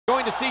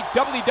going to see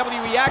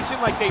WWE action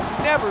like they've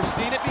never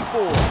seen it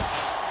before.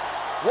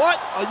 What?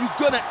 Are you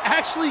gonna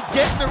actually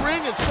get in the ring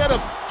instead of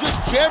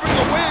just jabbering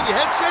away on your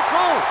headset,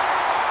 Cole?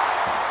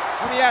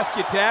 Let me ask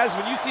you, Taz,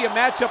 when you see a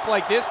matchup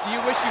like this, do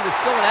you wish you were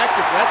still an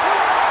active wrestler?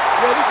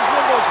 Yeah, this is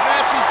one of those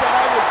matches that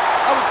I would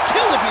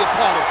kill to be a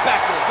part of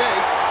back in the day.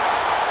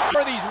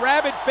 For these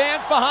rabid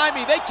fans behind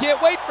me, they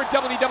can't wait for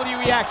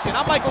WWE action.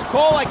 I'm Michael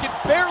Cole. I can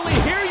barely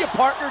hear you,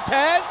 partner,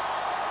 Taz.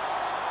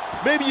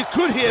 Maybe you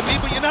could hear me,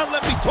 but you're not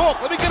letting me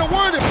talk. Let me get a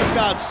word in, for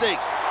God's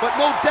sakes. But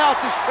no doubt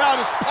this crowd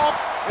is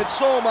pumped, and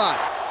so am I.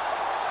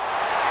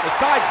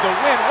 Besides the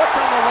win, what's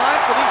on the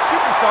line for these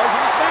superstars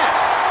in this match?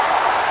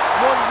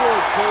 One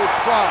word, Cole: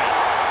 pride.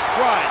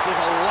 Pride. There's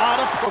a lot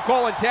of pride.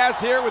 Cole and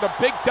Taz here with a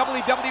big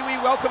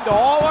WWE welcome to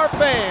all our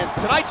fans.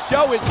 Tonight's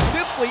show is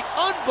simply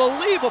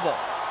unbelievable.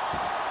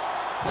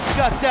 You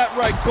got that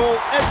right,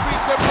 Cole. Every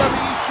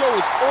WWE show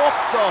is off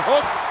the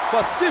hook,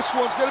 but this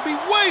one's gonna be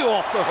way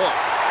off the hook.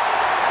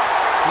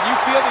 Can you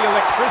feel the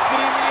electricity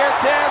in the air,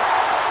 Taz?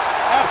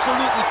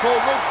 Absolutely, Cole.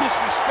 No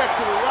disrespect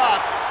to The Rock,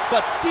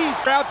 but these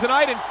crowd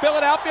tonight in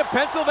Philadelphia,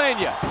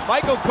 Pennsylvania.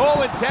 Michael Cole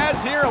and Taz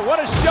here.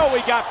 What a show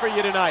we got for you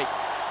tonight.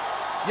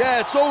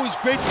 Yeah, it's always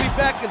great to be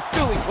back in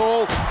Philly,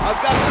 Cole. I've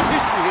got some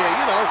history here,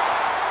 you know.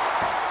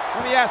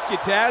 Let me ask you,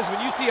 Taz,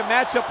 when you see a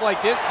matchup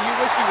like this, do you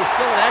wish you were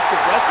still an active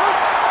wrestler?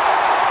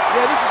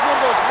 Yeah, this is one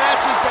of those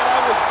matches that I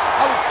would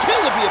kill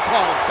to be a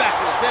part of back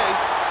in the day.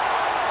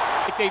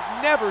 Like they've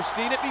never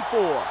seen it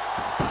before.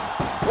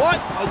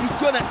 What? Are you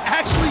gonna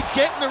actually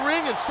get in the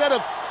ring instead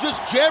of just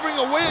jabbering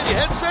away on your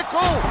headset,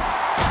 Cole?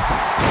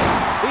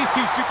 These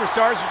two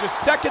superstars are just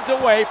seconds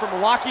away from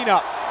locking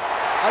up.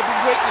 I've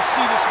been waiting to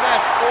see this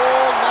match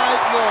all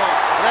night long,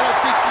 and I don't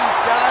think these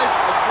guys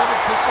are gonna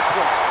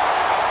disappoint.